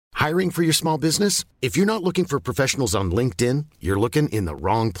Hiring for your small business? If you're not looking for professionals on LinkedIn, you're looking in the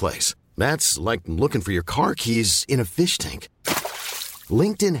wrong place. That's like looking for your car keys in a fish tank.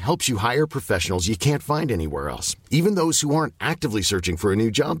 LinkedIn helps you hire professionals you can't find anywhere else, even those who aren't actively searching for a new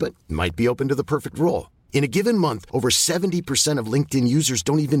job but might be open to the perfect role. In a given month, over 70% of LinkedIn users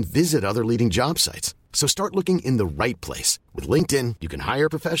don't even visit other leading job sites. So start looking in the right place. With LinkedIn, you can hire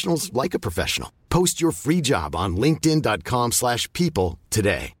professionals like a professional. Post your free job on linkedin.com/people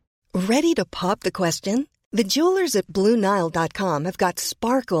today. Ready to pop the question? The jewelers at BlueNile.com have got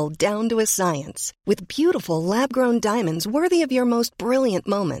sparkle down to a science with beautiful lab-grown diamonds worthy of your most brilliant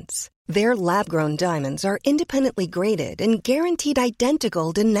moments. Their lab-grown diamonds are independently graded and guaranteed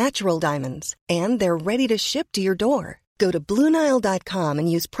identical to natural diamonds, and they're ready to ship to your door. Go to BlueNile.com and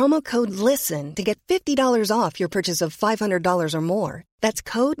use promo code LISTEN to get $50 off your purchase of $500 or more. That's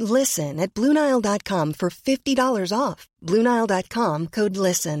code LISTEN at BlueNile.com for $50 off. BlueNile.com, code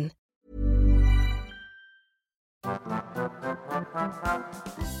LISTEN.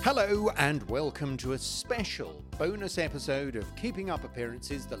 Hello and welcome to a special bonus episode of Keeping Up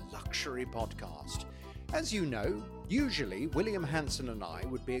Appearances, the Luxury Podcast. As you know, usually William Hanson and I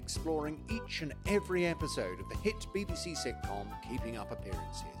would be exploring each and every episode of the hit BBC sitcom Keeping Up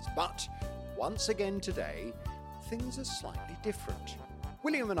Appearances. But once again today, things are slightly different.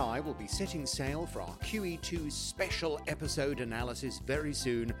 William and I will be setting sail for our QE2 special episode analysis very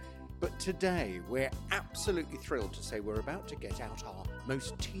soon. But today, we're absolutely thrilled to say we're about to get out our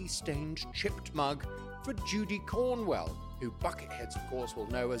most tea-stained chipped mug for Judy Cornwell, who Bucketheads, of course, will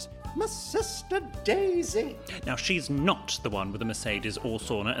know as my sister Daisy. Now, she's not the one with a Mercedes or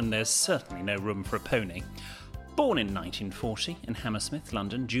sauna, and there's certainly no room for a pony. Born in 1940 in Hammersmith,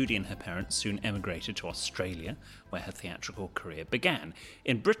 London, Judy and her parents soon emigrated to Australia, where her theatrical career began.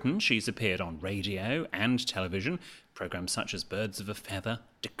 In Britain, she's appeared on radio and television, programmes such as Birds of a Feather,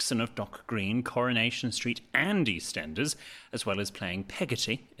 Dixon of Dock Green, Coronation Street and EastEnders, as well as playing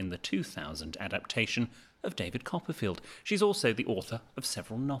Peggotty in the 2000 adaptation of David Copperfield. She's also the author of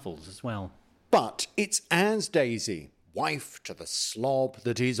several novels as well. But it's as Daisy, wife to the slob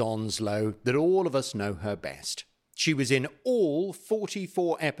that is Onslow, that all of us know her best. She was in all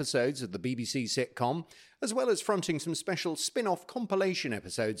 44 episodes of the BBC sitcom, as well as fronting some special spin-off compilation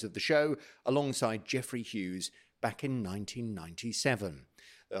episodes of the show alongside Geoffrey Hughes back in 1997.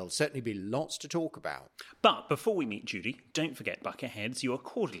 There'll certainly be lots to talk about. But before we meet Judy, don't forget, Bucketheads, you are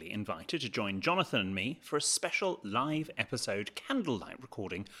cordially invited to join Jonathan and me for a special live episode candlelight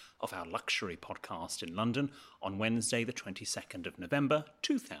recording of our luxury podcast in London on Wednesday the 22nd of November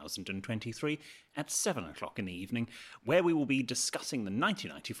 2023 at 7 o'clock in the evening, where we will be discussing the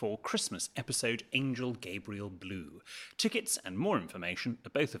 1994 Christmas episode Angel Gabriel Blue. Tickets and more information are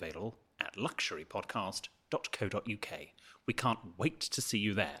both available at luxurypodcast.co.uk. We can't wait to see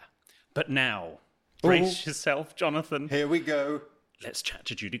you there. But now, brace yourself, Jonathan. Here we go. Let's chat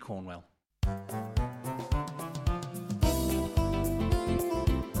to Judy Cornwell.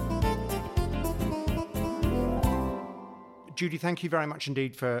 Judy, thank you very much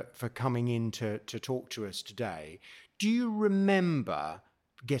indeed for coming in to talk to us today. Do you remember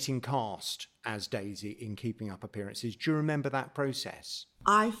getting cast as Daisy in Keeping Up Appearances? Do you remember that process?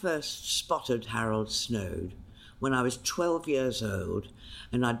 I first spotted Harold Snowd when I was 12 years old,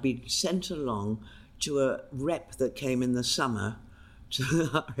 and I'd been sent along to a rep that came in the summer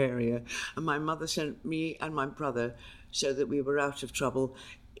to our area, and my mother sent me and my brother so that we were out of trouble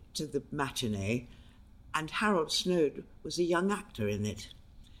to the matinee, and Harold Snowd was a young actor in it.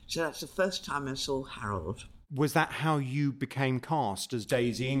 So that's the first time I saw Harold. Was that how you became cast as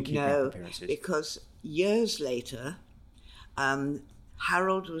Daisy in Keeping Up Appearances? No, because years later,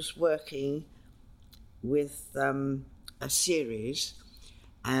 Harold was working with a series,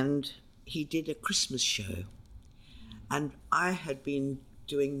 and he did a Christmas show. And I had been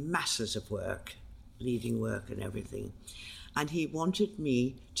doing masses of work, leading work and everything. And he wanted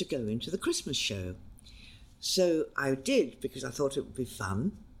me to go into the Christmas show. So I did, because I thought it would be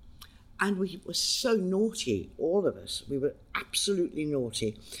fun. And we were so naughty, all of us. We were absolutely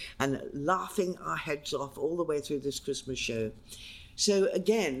naughty and laughing our heads off all the way through this Christmas show. So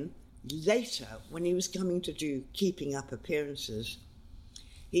again, later, when he was coming to do Keeping Up Appearances,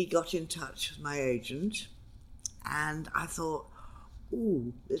 he got in touch with my agent, and I thought,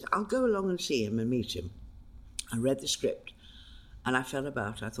 I'll go along and see him and meet him. I read the script, and I fell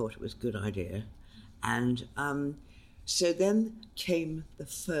about. I thought it was a good idea. And so then came the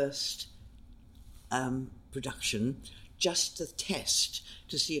first production, just to test,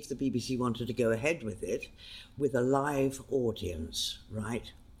 to see if the BBC wanted to go ahead with it, with a live audience,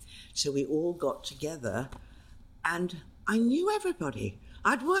 right? So we all got together, and I knew everybody.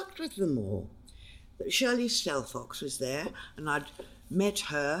 I'd worked with them all. Shirley Stelfox was there, and I'd met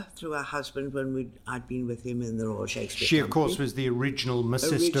her through her husband when I'd been with him in the Royal Shakespeare She, Company. of course, was the original My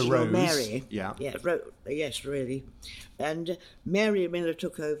Sister Rose. Mary. Yeah. Yes, really. And Mary Miller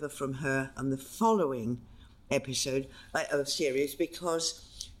took over from her on the following episode of series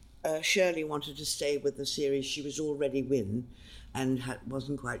because Shirley wanted to stay with the series she was already in and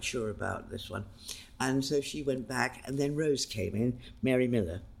wasn't quite sure about this one. And so she went back, and then Rose came in, Mary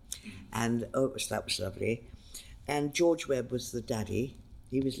Miller. And that was lovely. And George Webb was the daddy.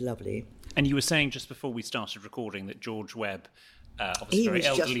 He was lovely. And you were saying just before we started recording that George Webb, obviously very was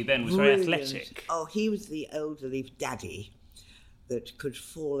elderly then, was brilliant. very athletic. Oh, he was the elderly daddy that could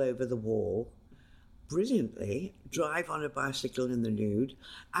fall over the wall brilliantly, drive on a bicycle in the nude,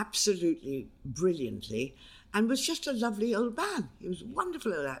 absolutely brilliantly, and was just a lovely old man. He was a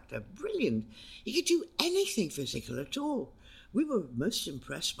wonderful old actor, brilliant. He could do anything physical at all. We were most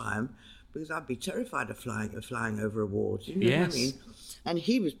impressed by him because I'd be terrified of flying over a wall. Do you know what I mean? And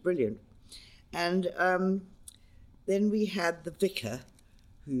he was brilliant. And then we had the vicar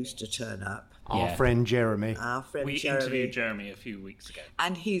who used to turn up. Our friend Jeremy. We interviewed Jeremy a few weeks ago.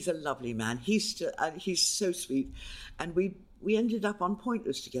 And he's a lovely man. He's so sweet. And we ended up on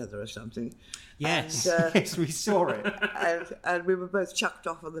Pointless together or something. Yes. And, Yes, we saw it. and we were both chucked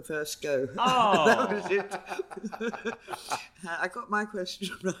off on the first go. Oh. That was it. I got my question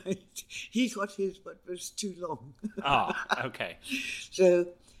right. He got his, but it was too long. Oh, okay. So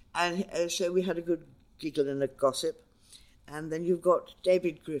we had a good giggle and a gossip. And then you've got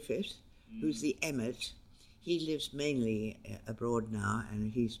David Griffith, who's the Emmet. He lives mainly abroad now,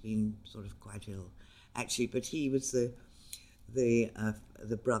 and he's been sort of quite ill, actually. But he was the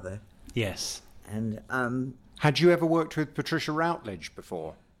brother. Yes. And had you ever worked with Patricia Routledge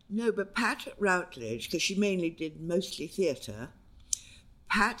before? No, but Pat Routledge, because she mainly did mostly theatre.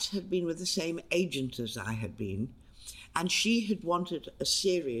 Pat had been with the same agent as I had been, and she had wanted a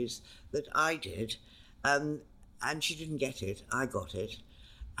series that I did, and she didn't get it. I got it,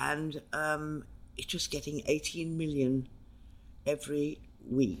 and it was getting 18 million every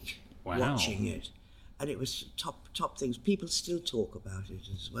week watching it, and it was top things. People still talk about it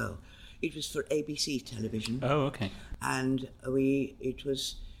as well. It was for ABC television. Oh, okay. And it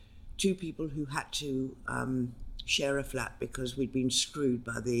was two people who had to share a flat because we'd been screwed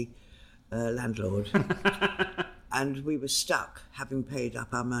by the landlord. And we were stuck, having paid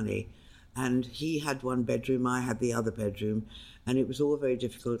up our money. And he had one bedroom, I had the other bedroom. And it was all very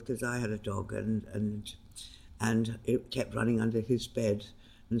difficult because I had a dog and it kept running under his bed.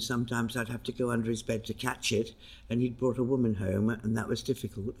 And sometimes I'd have to go under his bed to catch it, and he'd brought a woman home, and that was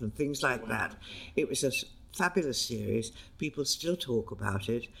difficult, and things like that. It was a fabulous series. People still talk about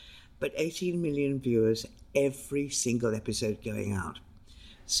it, but 18 million viewers every single episode going out.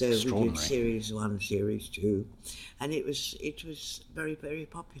 So we did series 1, series 2, and it was very, very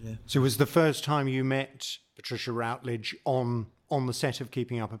popular. So it was the first time you met Patricia Routledge on the set of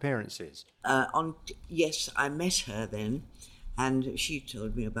Keeping Up Appearances? Yes, I met her then. And she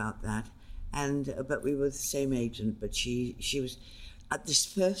told me about that, but we were the same agent. But she was at this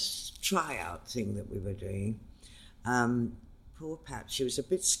first tryout thing that we were doing. Poor Pat, she was a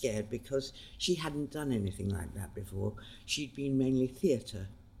bit scared because she hadn't done anything like that before. She'd been mainly theatre,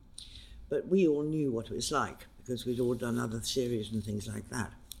 but we all knew what it was like because we'd all done other series and things like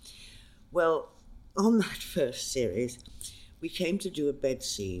that. Well, on that first series, we came to do a bed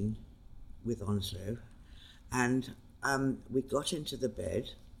scene with Onslow, and we got into the bed,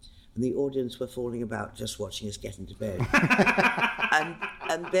 and the audience were falling about just watching us get into bed.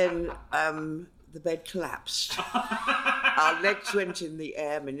 and then the bed collapsed. Our legs went in the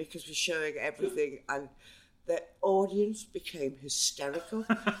air, Monica's was showing everything, and the audience became hysterical.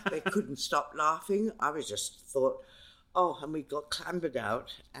 They couldn't stop laughing. I was just thought, and we got clambered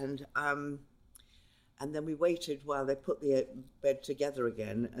out, and then we waited while they put the bed together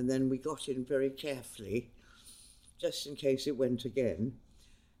again, and then we got in very carefully, just in case it went again,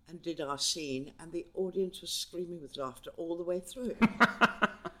 and did our scene, and the audience was screaming with laughter all the way through it.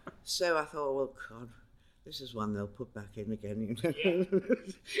 So I thought, well, God, this is one they'll put back in again, you know,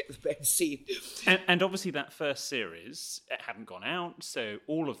 the bed scene. And obviously that first series, it hadn't gone out, so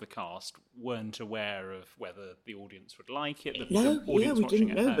all of the cast weren't aware of whether the audience would like it. We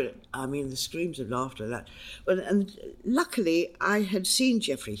didn't know, but I mean, the screams of laughter, that. Well, and luckily, I had seen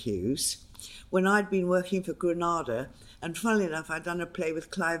Geoffrey Hughes when I'd been working for Granada, and funnily enough, I'd done a play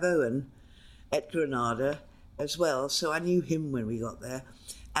with Clive Owen at Granada as well, so I knew him when we got there.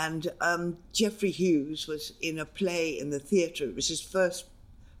 And Geoffrey Hughes was in a play in the theatre. It was his first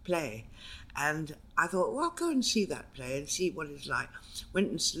play, And I thought, well, I'll go and see that play and see what it's like. Went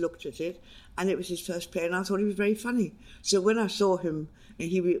and looked at it, and it was his first play, and I thought he was very funny. So when I saw him,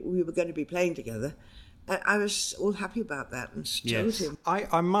 and we were going to be playing together, I was all happy about that and chose him.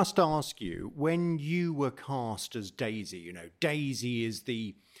 I must ask you, when you were cast as Daisy, Daisy is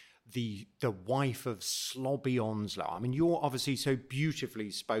the wife of Slobby Onslow. I mean, you're obviously so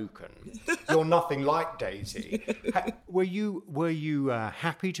beautifully spoken. You're nothing like Daisy. Were you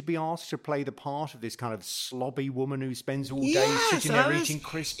happy to be asked to play the part of this kind of slobby woman who spends all day sitting there eating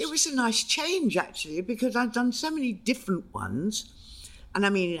crisps? It was a nice change, actually, because I'd done so many different ones. And I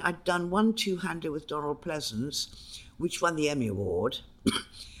mean, I'd done one two-hander with Donald Pleasance, which won the Emmy Award.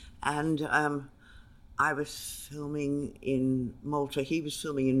 And I was filming in Malta, he was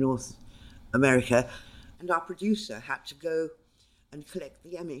filming in North America, and our producer had to go and collect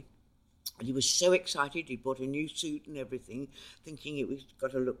the Emmy. And he was so excited, he bought a new suit and everything, thinking it was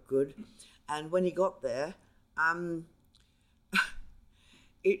got to look good. And when he got there,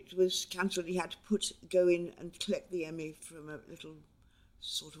 it was cancelled. He had to go in and collect the Emmy from a little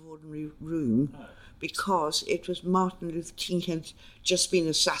sort of ordinary room because it was Martin Luther King had just been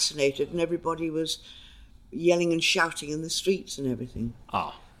assassinated and everybody was yelling and shouting in the streets and everything.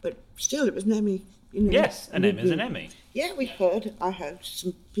 But still, it was an Emmy. Yes, an Emmy is an Emmy. Yeah, I heard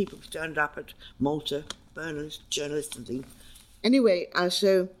some people turned up at Malta, journalists and things. Anyway,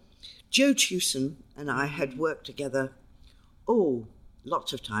 so Jo Tewson and I had worked together,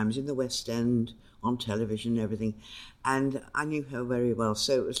 lots of times in the West End, on television and everything, and I knew her very well,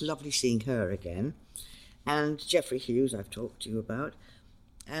 so it was lovely seeing her again. And Geoffrey Hughes, I've talked to you about.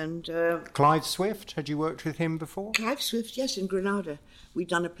 And Clive Swift, had you worked with him before? Clive Swift, yes, in Granada. We'd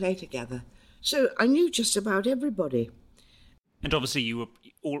done a play together. So I knew just about everybody. And obviously you were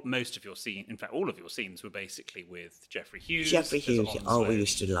most of your scene, in fact all of your scenes were basically with Geoffrey Hughes. Geoffrey Hughes, we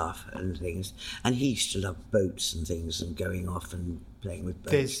used to laugh and things. And he used to love boats and things and going off and playing with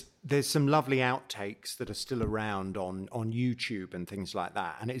boats. There's some lovely outtakes that are still around on YouTube and things like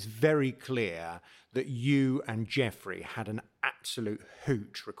that. And it's very clear that you and Geoffrey had an absolute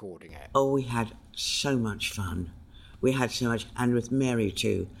hoot recording it. Oh, we had so much fun. We had so much, and with Mary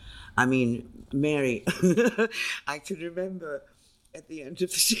too. I mean, Mary, I can remember at the end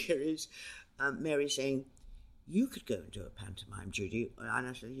of the series, Mary saying, "You could go and do a pantomime, Judy." And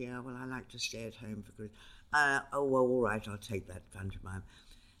I said, "Yeah, well, I like to stay at home for good." "Oh, well, all right, I'll take that pantomime."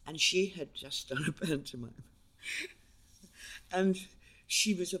 And she had just done a pantomime. And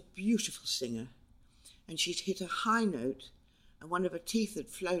she was a beautiful singer. And she'd hit a high note, and one of her teeth had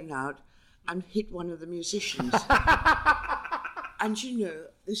flown out and hit one of the musicians. And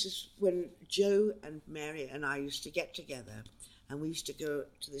this is when Jo and Mary and I used to get together, and we used to go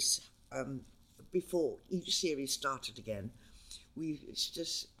to this, before each series started again, we used to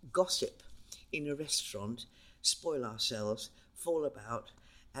just gossip in a restaurant, spoil ourselves, fall about,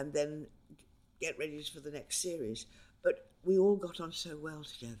 and then get ready for the next series. But we all got on so well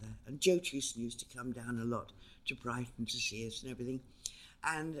together. And Jo Tewson used to come down a lot to Brighton to see us and everything.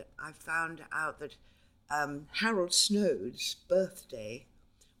 And I found out that Harold Snowd's birthday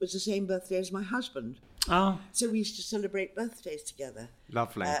was the same birthday as my husband. Oh. So we used to celebrate birthdays together.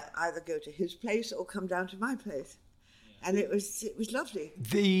 Lovely. Either go to his place or come down to my place. And it was lovely.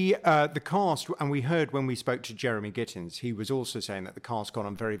 The cast, and we heard when we spoke to Jeremy Gittins, he was also saying that the cast got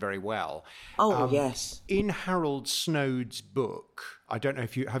on very, very well. Oh, yes. In Harold Snowd's book, I don't know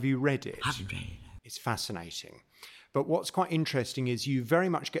if have you read it? I haven't read it. It's fascinating. But what's quite interesting is you very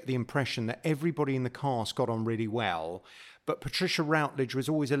much get the impression that everybody in the cast got on really well, but Patricia Routledge was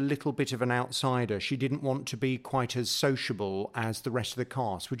always a little bit of an outsider. She didn't want to be quite as sociable as the rest of the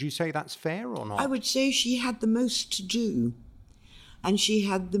cast. Would you say that's fair or not? I would say she had the most to do, and she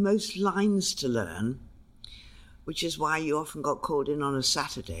had the most lines to learn, which is why you often got called in on a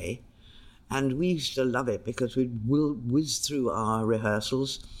Saturday. And we used to love it because we'd whiz through our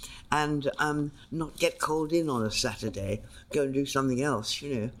rehearsals and not get called in on a Saturday, go and do something else,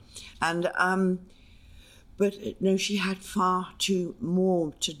 And but no, she had far too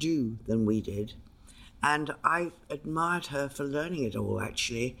more to do than we did. And I admired her for learning it all,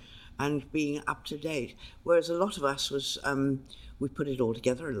 actually, and being up to date. Whereas a lot of us we put it all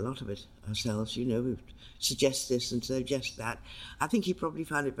together, a lot of it ourselves, we suggest this and suggest that. I think he probably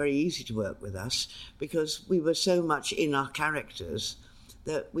found it very easy to work with us because we were so much in our characters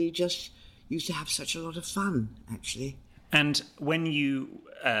that we just used to have such a lot of fun, actually. And when you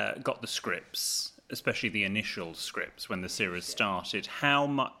got the scripts, especially the initial scripts when the series started, how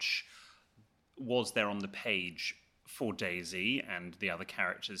much was there on the page for Daisy and the other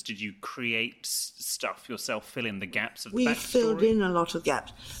characters? Did you create stuff yourself, fill in the gaps of the backstory? We filled in a lot of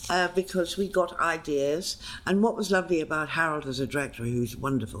gaps because we got ideas. And what was lovely about Harold as a director, who's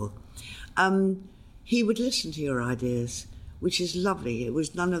wonderful, he would listen to your ideas, which is lovely. It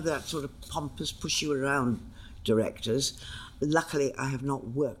was none of that sort of pompous, push-you-around directors. Luckily, I have not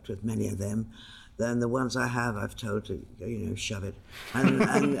worked with many of them. Then the ones I have, I've told to, shove it.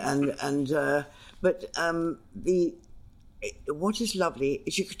 What is lovely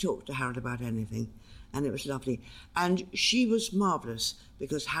is you could talk to Harold about anything, and it was lovely. And she was marvellous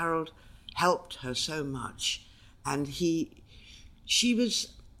because Harold helped her so much, and she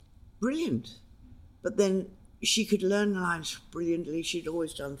was brilliant. But then she could learn lines brilliantly. She'd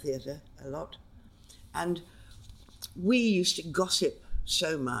always done theatre a lot, and we used to gossip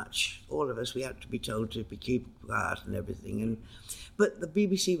so much, all of us. We had to be told to keep quiet and everything. But the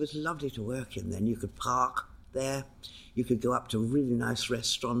BBC was lovely to work in then. You could park there. You could go up to a really nice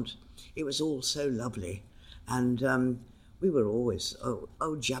restaurant. It was all so lovely. And we were always,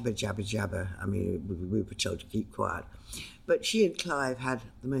 jabber, jabber, jabber. I mean, we were told to keep quiet. But she and Clive had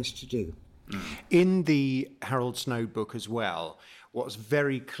the most to do. In the Harold Snow book as well, what's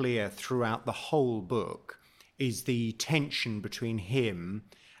very clear throughout the whole book is the tension between him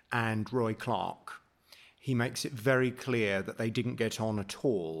and Roy Clark. He makes it very clear that they didn't get on at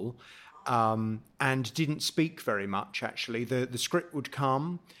all, and didn't speak very much, actually. The script would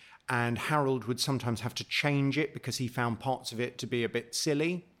come, and Harold would sometimes have to change it because he found parts of it to be a bit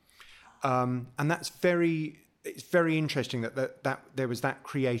silly. And it's very interesting that there was that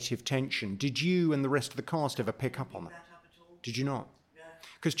creative tension. Did you and the rest of the cast ever pick up on that? Did you not?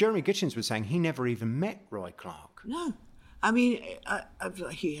 Because Jeremy Gittins was saying he never even met Roy Clark. No. I mean,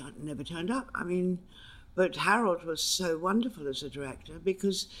 he never turned up. I mean, but Harold was so wonderful as a director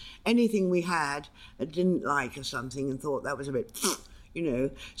because anything we had didn't like or something and thought that was a bit,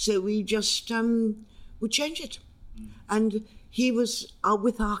 so we just would change it. And he was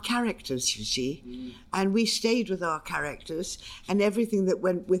with our characters, you see, and we stayed with our characters and everything that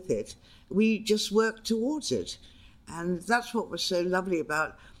went with it. We just worked towards it. And that's what was so lovely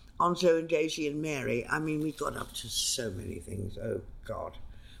about Onslow and Daisy and Mary. I mean, we got up to so many things. Oh, God.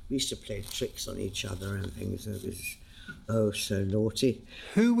 We used to play tricks on each other and things. It was, so naughty.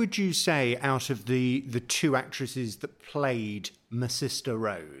 Who would you say, out of the two actresses that played my sister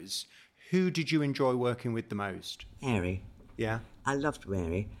Rose, who did you enjoy working with the most? Mary. Yeah? I loved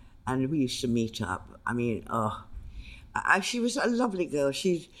Mary. And we used to meet up. I mean, she was a lovely girl.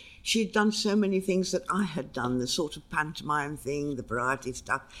 She'd done so many things that I had done, the sort of pantomime thing, the variety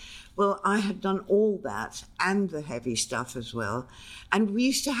stuff. Well, I had done all that and the heavy stuff as well. And we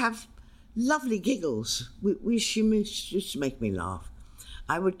used to have lovely giggles. She used to make me laugh.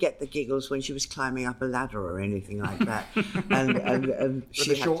 I would get the giggles when she was climbing up a ladder or anything like that. and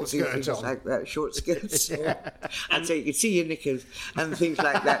she had to do things like that, short skirts. Yeah. And so you could see your knickers and things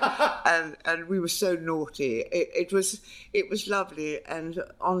like that. And we were so naughty. It was lovely. And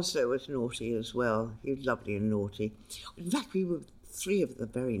Onslow was naughty as well. He was lovely and naughty. In fact, we were three of the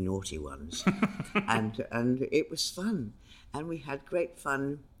very naughty ones. and it was fun. And we had great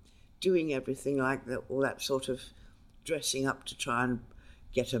fun doing everything like that, all that sort of dressing up to try and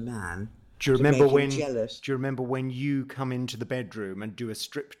get a man. Do you remember when? Jealous. Do you remember when you come into the bedroom and do a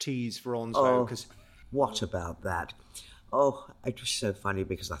striptease for Onslow? Oh, what about that? Oh, it was so funny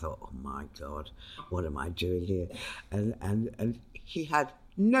because I thought, oh my God, what am I doing here? And he had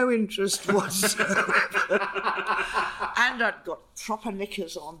no interest whatsoever. And I'd got proper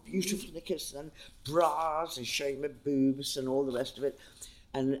knickers on, beautiful knickers and bras and showing my boobs and all the rest of it,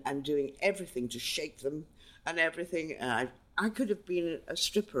 and doing everything to shake them and everything. And I could have been a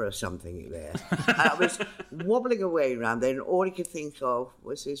stripper or something there. I was wobbling away around there, and all he could think of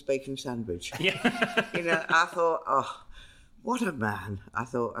was his bacon sandwich. Yeah. I thought, oh, what a man. I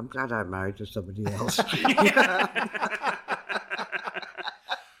thought, I'm glad I'm married to somebody else.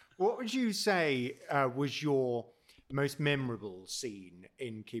 What would you say was your most memorable scene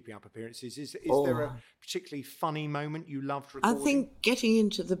in Keeping Up Appearances? Is there a particularly funny moment you loved recording? I think getting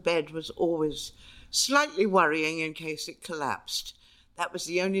into the bed was always slightly worrying in case it collapsed. That was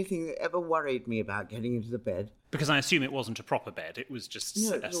the only thing that ever worried me about getting into the bed. Because I assume it wasn't a proper bed, it was just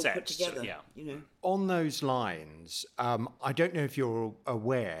a set. Put together, On those lines, I don't know if you're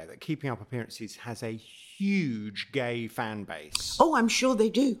aware that Keeping Up Appearances has a huge gay fan base. Oh, I'm sure they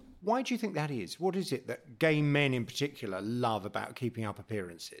do. Why do you think that is? What is it that gay men in particular love about Keeping Up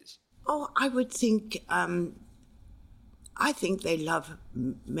Appearances? Oh, I would think, I think they love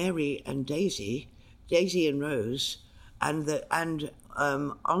Mary and Daisy and Rose, and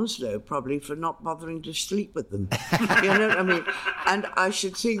Onslow probably for not bothering to sleep with them. You know what I mean? And I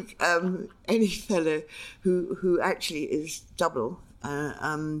should think any fellow who actually is double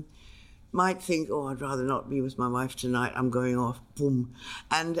might think, oh, I'd rather not be with my wife tonight. I'm going off. Boom.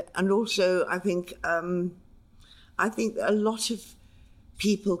 And also, I think a lot of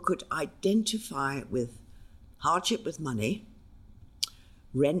people could identify with hardship with money,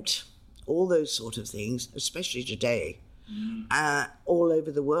 rent, all those sort of things, especially today, all over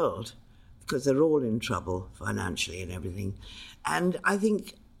the world, because they're all in trouble financially and everything. And I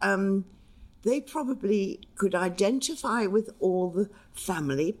think they probably could identify with all the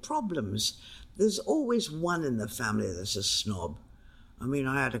family problems. There's always one in the family that's a snob. I mean,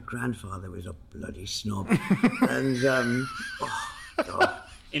 I had a grandfather who was a bloody snob. And, oh, God.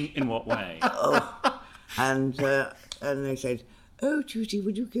 In what way? And they said, oh, Judy,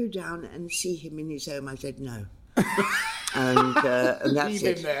 would you go down and see him in his home? I said, no. And that's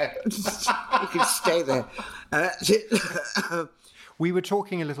it. There. You can stay there. That's it. We were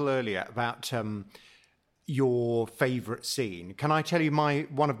talking a little earlier about your favourite scene. Can I tell you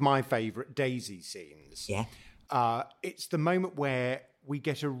one of my favourite Daisy scenes? Yeah. It's the moment where we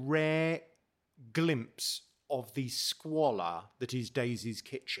get a rare glimpse of the squalor that is Daisy's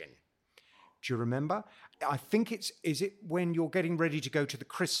kitchen. Do you remember? I think is it when you're getting ready to go to the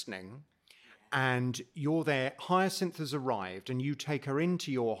christening and you're there, Hyacinth has arrived and you take her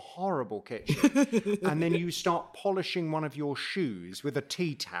into your horrible kitchen and then you start polishing one of your shoes with a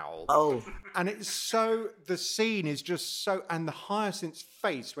tea towel. Oh. And the scene is just so, and the Hyacinth's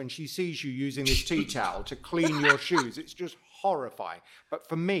face when she sees you using this tea towel to clean your shoes, it's just horrifying. But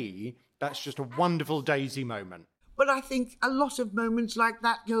for me, that's just a wonderful Daisy moment. But I think a lot of moments like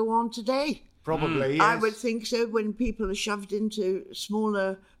that go on today. Probably, yes. I would think so, when people are shoved into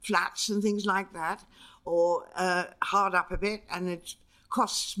smaller flats and things like that, or hard up a bit, and it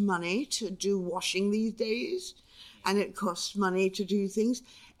costs money to do washing these days, and it costs money to do things.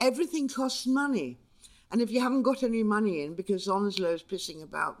 Everything costs money. And if you haven't got any money in because Onslow's pissing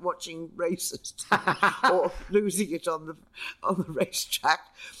about watching races or losing it on the racetrack,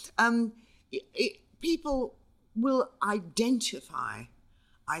 people will identify,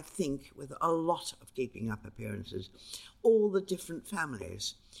 I think, with a lot of keeping up appearances, all the different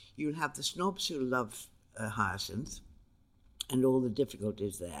families. You'll have the snobs who love Hyacinth and all the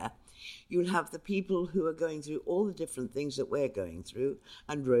difficulties there. You'll have the people who are going through all the different things that we're going through,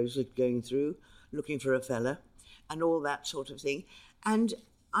 and Rose is going through, looking for a fella, and all that sort of thing. And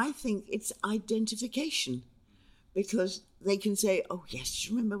I think it's identification, because they can say, oh, yes,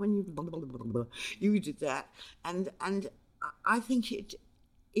 you remember when you blah, blah, blah, blah, you did that. And I think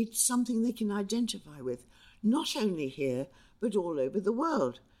it's something they can identify with, not only here, but all over the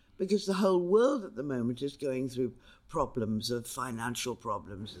world, because the whole world at the moment is going through problems of financial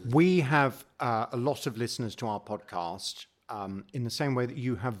problems. We have a lot of listeners to our podcast, in the same way that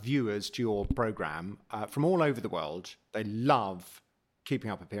you have viewers to your programme from all over the world. They love keeping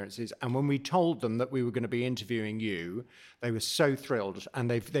up appearances, and when we told them that we were going to be interviewing you, they were so thrilled, and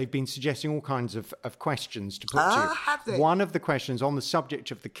they've been suggesting all kinds of questions to put to you. Have they? One of the questions on the subject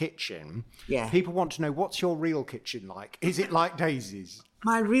of the kitchen, Yeah. People want to know, what's your real kitchen like? Is it like Daisy's?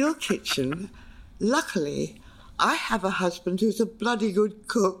 My real kitchen, luckily, I have a husband who's a bloody good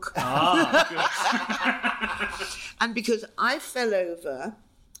cook. And because I fell over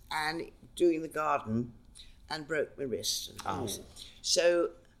and doing the garden and broke my wrist and things. So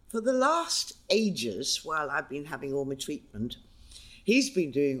for the last ages, while I've been having all my treatment, he's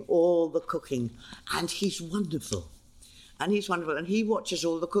been doing all the cooking, and he's wonderful. And he watches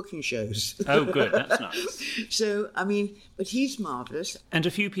all the cooking shows. Oh, good, that's nice. So, I mean, but he's marvellous. And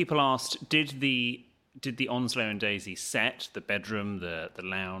a few people asked, did the Onslow and Daisy set, the bedroom, the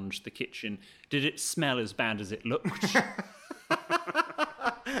lounge, the kitchen, did it smell as bad as it looked?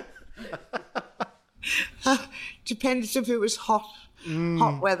 Depends if it was hot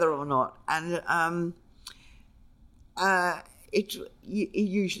weather or not. And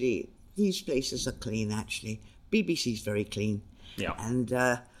usually these places are clean, actually. BBC's very clean. Yeah. And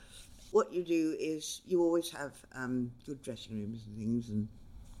what you do is you always have good dressing rooms and things, and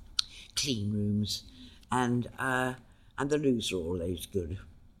clean rooms, and the loos are always good.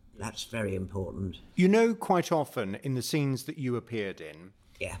 That's very important. You know, quite often in the scenes that you appeared in,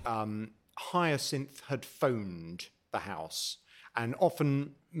 Yeah. Hyacinth had phoned the house, and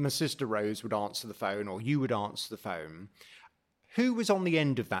often my sister Rose would answer the phone, or you would answer the phone. Who was on the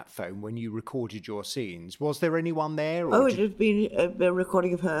end of that phone when you recorded your scenes? Was there anyone there? Or It had been a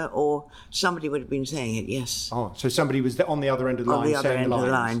recording of her, or somebody would have been saying it, yes. Oh, so somebody was on the other end of the line On the other saying end the of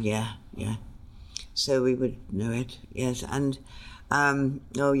the lines. line, yeah. So we would know it, yes. And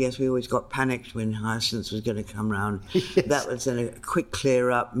Oh, yes, we always got panicked when Hyacinth was going to come round. Yes. That was then a quick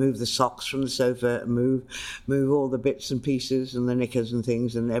clear up, move the socks from the sofa, move all the bits and pieces and the knickers and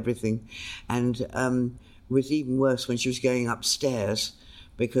things and everything. And it was even worse when she was going upstairs,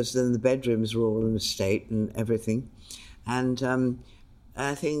 because then the bedrooms were all in a state and everything. And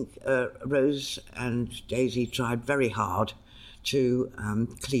I think Rose and Daisy tried very hard to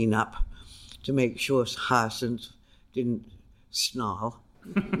clean up, to make sure Hyacinth didn't snarl,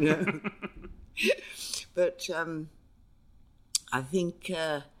 you know. But I think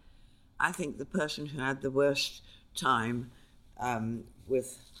the person who had the worst time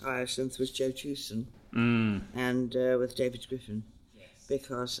with Hyacinth was Joe Tewson and with David Griffin, yes.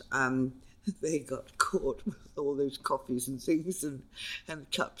 Because they got caught with all those coffees and things and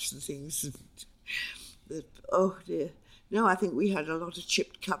cups and things. Oh dear! No, I think we had a lot of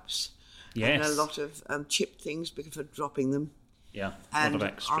chipped cups. Yes. And a lot of chipped things for dropping them. Yeah, and a lot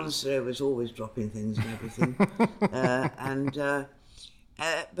of extras. Honestly, I was always dropping things and everything.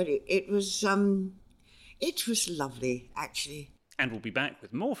 But it was lovely, actually. And we'll be back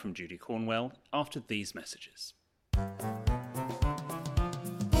with more from Judy Cornwell after these messages.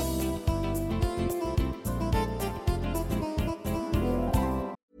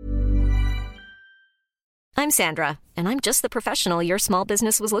 I'm Sandra, and I'm just the professional your small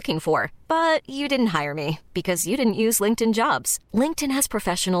business was looking for. But you didn't hire me because you didn't use LinkedIn Jobs. LinkedIn has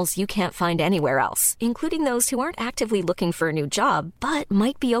professionals you can't find anywhere else, including those who aren't actively looking for a new job, but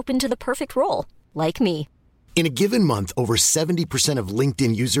might be open to the perfect role, like me. In a given month, over 70% of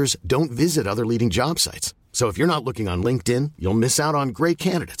LinkedIn users don't visit other leading job sites. So if you're not looking on LinkedIn, you'll miss out on great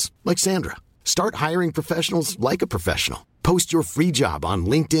candidates like Sandra. Start hiring professionals like a professional. Post your free job on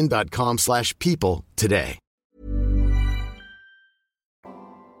linkedin.com/people today.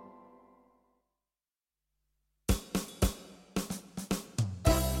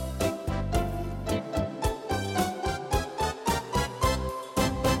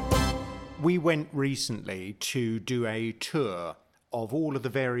 We went recently to do a tour of all of the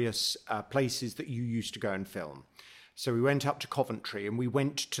various places that you used to go and film. So we went up to Coventry and we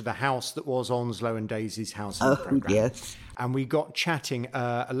went to the house that was Onslow and Daisy's house in the programme. Yes. And we got chatting.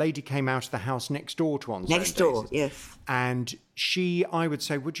 A lady came out of the house next door to Onslow Next door, yes. And she, I would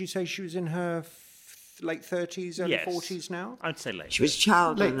say, would you say she was in her late 30s, early 40s now? I'd say late. She was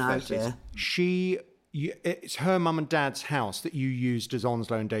childhood now, yeah. It's her mum and dad's house that you used as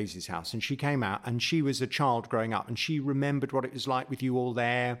Onslow and Daisy's house. And she came out and she was a child growing up and she remembered what it was like with you all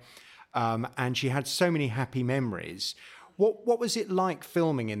there. And she had so many happy memories. What was it like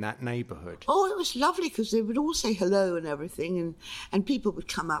filming in that neighbourhood? Oh, it was lovely because they would all say hello and everything, and people would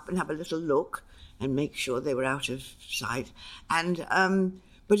come up and have a little look and make sure they were out of sight. And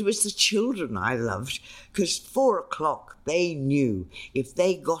but it was the children I loved, because 4:00 they knew if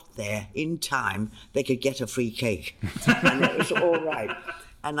they got there in time they could get a free cake, and it was all right.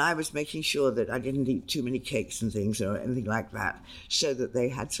 And I was making sure that I didn't eat too many cakes and things or anything like that, so that they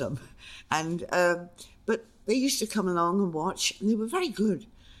had some. And but they used to come along and watch, and they were very good.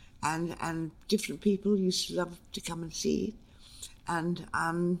 And different people used to love to come and see. And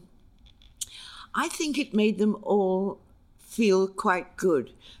I think it made them all feel quite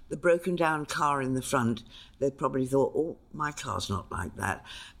good. The broken down car in the front, they probably thought, oh, my car's not like that.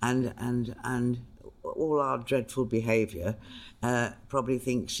 And all our dreadful behaviour probably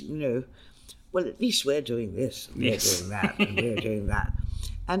thinks, well, at least we're doing this, and we're doing that, and we're doing that.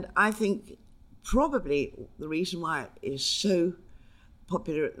 And I think probably the reason why it is so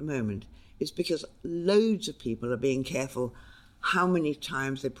popular at the moment is because loads of people are being careful how many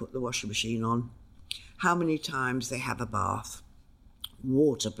times they put the washing machine on, how many times they have a bath,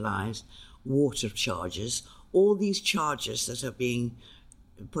 water supplies, water charges, all these charges that are being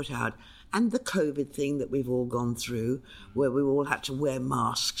put out, and the COVID thing that we've all gone through, where we all had to wear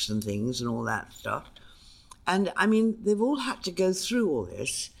masks and things and all that stuff. And, I mean, they've all had to go through all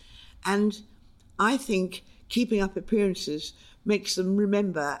this. And I think keeping up appearances makes them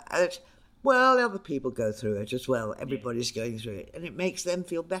remember that, well, other people go through it as well. Everybody's going through it. And it makes them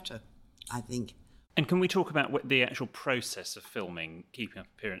feel better, I think. And can we talk about what the actual process of filming Keeping Up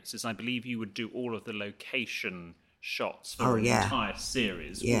Appearances? I believe you would do all of the location shots for an entire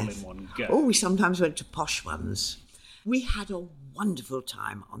series all in one go. Oh, we sometimes went to posh ones. We had a wonderful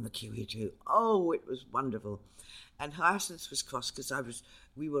time on the QE2. Oh, it was wonderful. And Hyacinth was cross because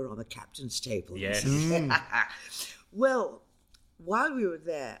we were on the captain's table. Yes. Well, while we were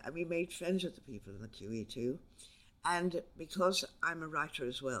there, and we made friends with the people in the QE2, and because I'm a writer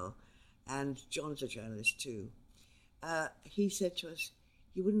as well, and John's a journalist too, he said to us,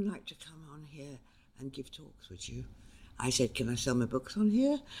 you wouldn't like to come on here and give talks, would you? I said, can I sell my books on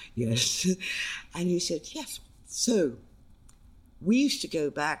here? Yes. And he said, yes. So we used to go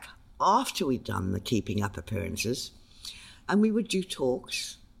back after we'd done the keeping up appearances, and we would do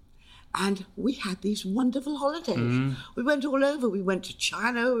talks, and we had these wonderful holidays. We went all over. We went to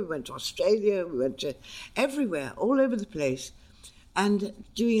China, we went to Australia, we went to everywhere, all over the place, and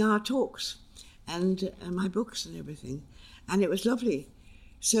doing our talks and my books and everything. And it was lovely.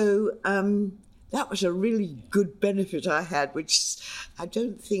 So that was a really good benefit I had, which I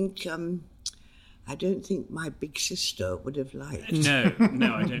don't think my big sister would have liked. No,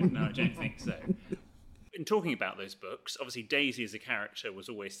 I don't think so. In talking about those books, obviously Daisy as a character was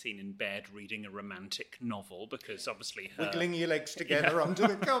always seen in bed reading a romantic novel because obviously her... Wiggling your legs together under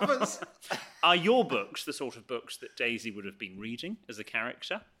the covers. Are your books the sort of books that Daisy would have been reading as a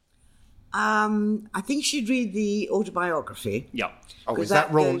character? I think she'd read the autobiography. Yeah. Oh, is that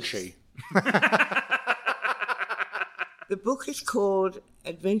raunchy? The book is called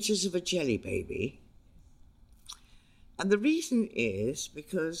Adventures of a Jelly Baby. And the reason is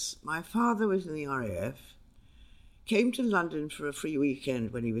because my father was in the RAF, came to London for a free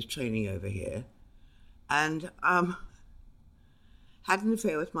weekend when he was training over here, and had an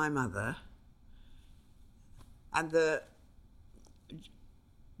affair with my mother, and the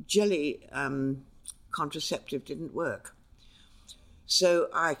jelly contraceptive didn't work. So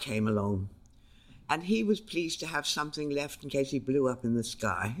I came along, and he was pleased to have something left in case he blew up in the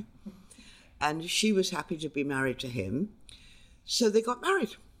sky. And she was happy to be married to him. So they got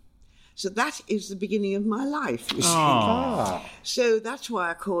married. So that is the beginning of my life, you see. So that's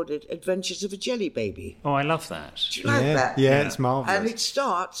why I called it Adventures of a Jelly Baby. Oh, I love that. Do you like that? Yeah, it's marvellous. And it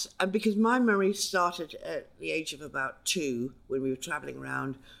starts, and because my memory started at the age of about 2 when we were travelling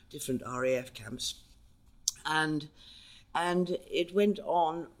around different RAF camps. And it went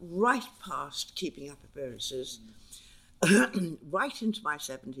on right past keeping up appearances, right into my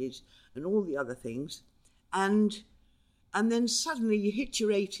 70s and all the other things. And then suddenly you hit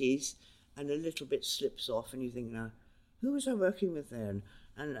your 80s and a little bit slips off and you think, now, who was I working with then?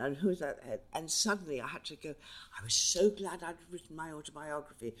 And who's that? And suddenly I had to go, I was so glad I'd written my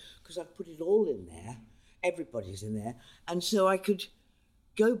autobiography because I'd put it all in there. Everybody's in there. And so I could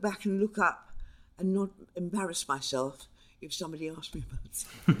go back and look up and not embarrass myself if somebody asked me about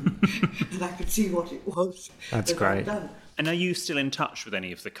something. And I could see what it was. That's great. I'd done. And are you still in touch with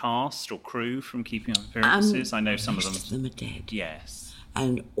any of the cast or crew from Keeping Up Appearances? I know some of them. Most of them are dead. Yes.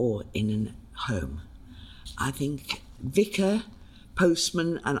 Or in a home. I think Vicar,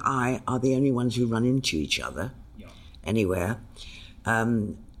 Postman and I are the only ones who run into each other anywhere.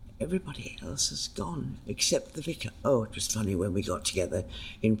 Everybody else has gone, except the Vicar. Oh, it was funny when we got together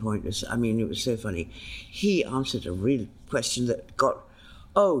in Pointless. I mean, it was so funny. He answered a real question that got,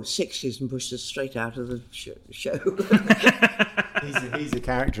 60s and pushed us straight out of the show. He's a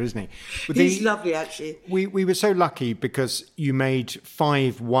character, isn't he? He's lovely, actually. We were so lucky because you made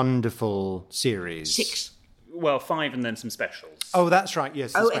 5 wonderful series. 6. Well, 5 and then some specials. Oh, that's right,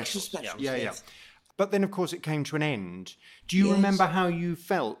 yes. the Extra specials. specials. Yeah. Yes. But then, of course, it came to an end. Do you remember how you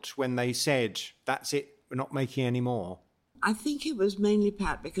felt when they said, that's it, we're not making any more? I think it was mainly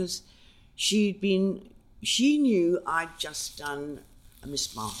Pat because she knew I'd just done a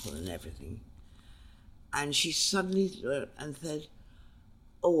Miss Marple and everything. And she suddenly and said,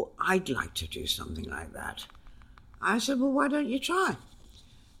 I'd like to do something like that. I said, well, why don't you try?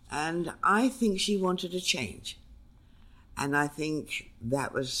 And I think she wanted a change. And I think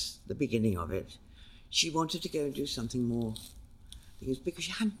that was the beginning of it. She wanted to go and do something more. Because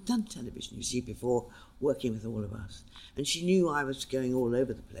she hadn't done television, you see, before working with all of us. And she knew I was going all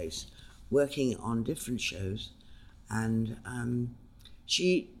over the place, working on different shows. And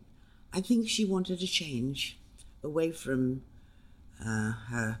I think she wanted a change away from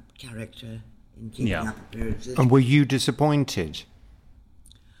her character in Keeping Up Appearances. And were you disappointed?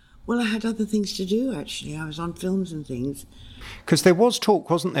 Well, I had other things to do, actually. I was on films and things. Because there was talk,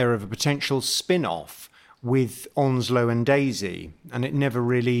 wasn't there, of a potential spin-off with Onslow and Daisy, and it never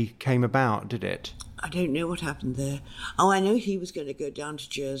really came about, did it? I don't know what happened there. I know he was going to go down to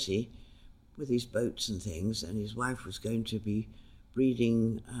Jersey with his boats and things, and his wife was going to be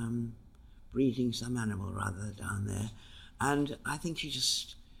breeding some animal rather down there. And I think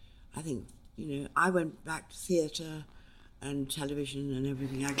I went back to theatre and television and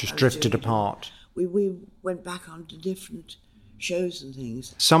everything. Just drifted apart. We went back onto different shows and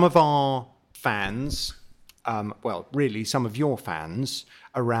things. Some of our fans, really some of your fans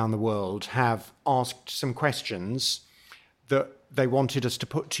around the world have asked some questions that they wanted us to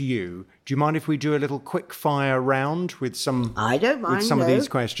put to you. Do you mind if we do a little quick fire round with some? I don't mind. With some of these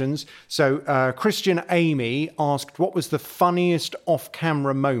questions. So, Christian Amy asked, "What was the funniest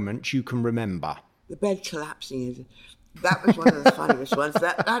off-camera moment you can remember?" The bed collapsing. That was one of the funniest ones.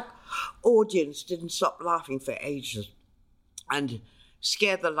 That audience didn't stop laughing for ages, and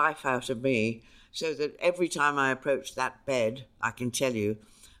scared the life out of me. So that every time I approached that bed, I can tell you,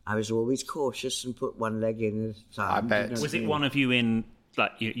 I was always cautious and put one leg in at a time. I bet. Was it one of you in,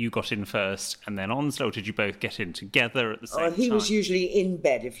 like, you got in first and then Onslow, or did you both get in together at the same time? He was usually in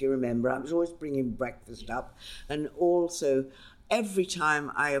bed, if you remember. I was always bringing breakfast up. And also, every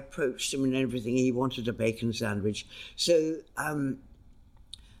time I approached him and everything, he wanted a bacon sandwich. So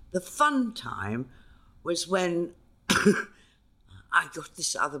the fun time was when I got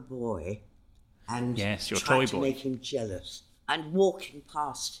this other boy and yes, your tried toy to boy. make him jealous. And walking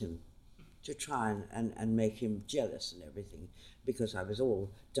past him to try and make him jealous and everything, because I was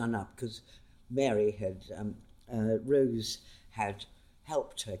all done up, because Mary had, Rose had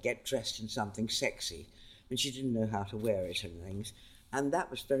helped her get dressed in something sexy, and she didn't know how to wear it and things. And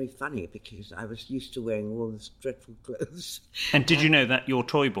that was very funny, because I was used to wearing all this dreadful clothes. And did you know that your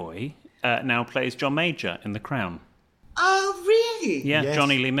toy boy now plays John Major in The Crown? Oh, really? Yeah, Yes.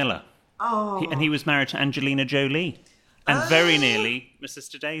 Johnny Lee Miller. Oh. And he was married to Angelina Jolie. And very nearly my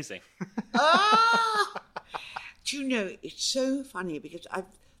sister Daisy. Do you know, it's so funny, because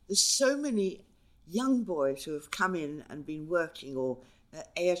there's so many young boys who have come in and been working or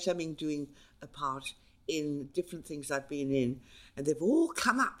ASMing, doing a part in different things I've been in, and they've all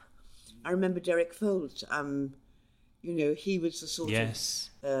come up. I remember Derek Folds, he was the sort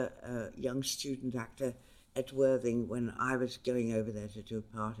Yes. of young student actor at Worthing when I was going over there to do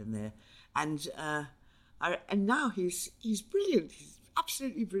a part in there. And now he's brilliant. He's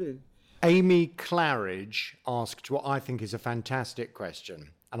absolutely brilliant. Amy Claridge asked what I think is a fantastic question,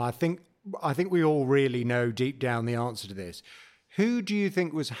 and I think we all really know deep down the answer to this. Who do you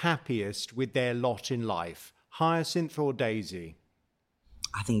think was happiest with their lot in life, Hyacinth or Daisy?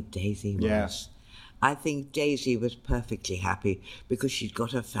 I think Daisy was. Yeah. I think Daisy was perfectly happy because she'd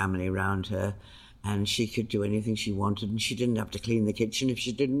got her family around her, and she could do anything she wanted, and she didn't have to clean the kitchen if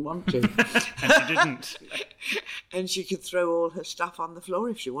she didn't want to. And she didn't. And she could throw all her stuff on the floor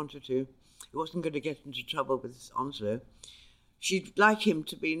if she wanted to. It wasn't going to get into trouble with Onslow. She'd like him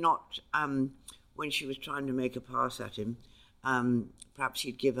to be not, when she was trying to make a pass at him, perhaps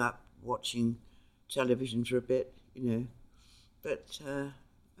he'd give up watching television for a bit, But no,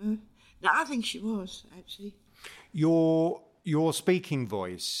 I think she was, actually. Your speaking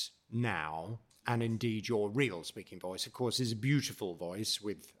voice now, and indeed your real speaking voice, of course, is a beautiful voice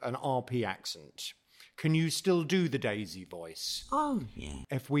with an RP accent. Can you still do the Daisy voice? Oh, yeah.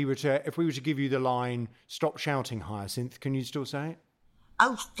 If we were to give you the line, "Stop shouting, Hyacinth," can you still say it?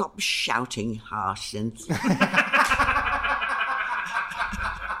 Oh, stop shouting, Hyacinth.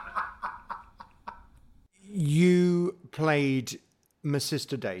 You played my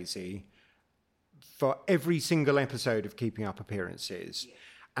sister Daisy for every single episode of Keeping Up Appearances.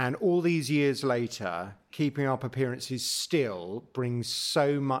 And all these years later, Keeping Up Appearances still brings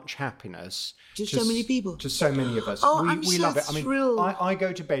so much happiness To so many people. To so many of us. Oh, we I'm so love it. I mean, thrilled. I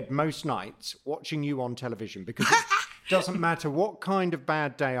go to bed most nights watching you on television because it doesn't matter what kind of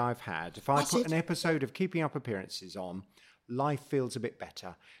bad day I've had. If I put an episode of Keeping Up Appearances on, life feels a bit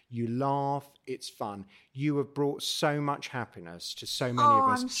better. You laugh, it's fun. You have brought so much happiness to so many of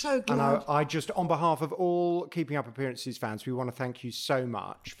us. I'm so glad. And I just, on behalf of all Keeping Up Appearances fans, we want to thank you so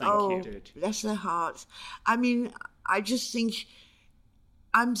much. Thank you. Bless their hearts. I mean, I just think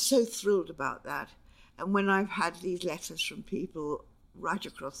I'm so thrilled about that. And when I've had these letters from people right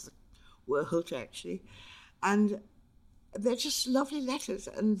across the world, actually, and they're just lovely letters,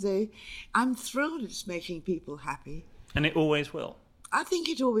 and I'm thrilled it's making people happy. And it always will. I think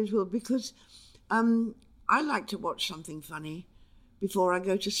it always will, because I like to watch something funny before I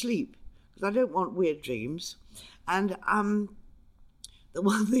go to sleep, because I don't want weird dreams. And the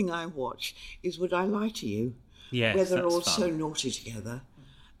one thing I watch is Would I Lie to You? Yes, where they're that's all fun. so naughty together.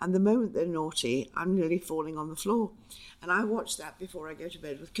 And the moment they're naughty, I'm nearly falling on the floor. And I watch that before I go to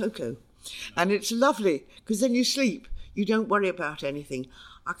bed with Coco. And it's lovely, because then you sleep. You don't worry about anything.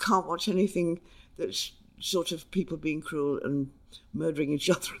 I can't watch anything that's sort of people being cruel and murdering each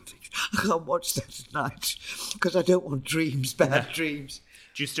other and things. I can't watch that at night because I don't want dreams, bad dreams.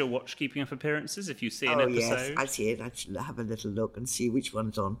 Do you still watch Keeping Up Appearances if you see an Oh, episode? yes, I see it. I have a little look and see which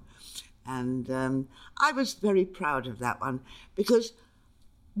one's on. And I was very proud of that one, because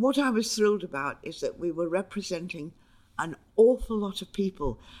what I was thrilled about is that we were representing an awful lot of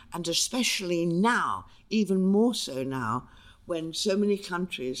people, and especially now, even more so now, when so many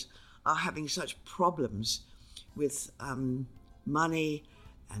countries are having such problems with money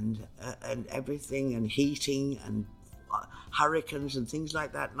and everything, and heating and hurricanes and things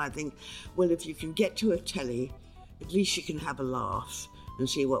like that. And I think, well, if you can get to a telly, at least you can have a laugh and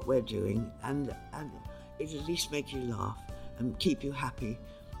see what we're doing, and it at least make you laugh and keep you happy.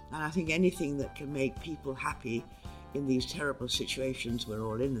 And I think anything that can make people happy in these terrible situations we're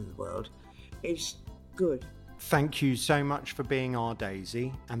all in the world is good. Thank you so much for being our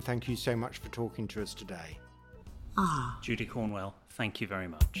Daisy, and thank you so much for talking to us today. Judy Cornwell, thank you very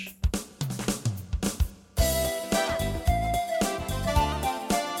much.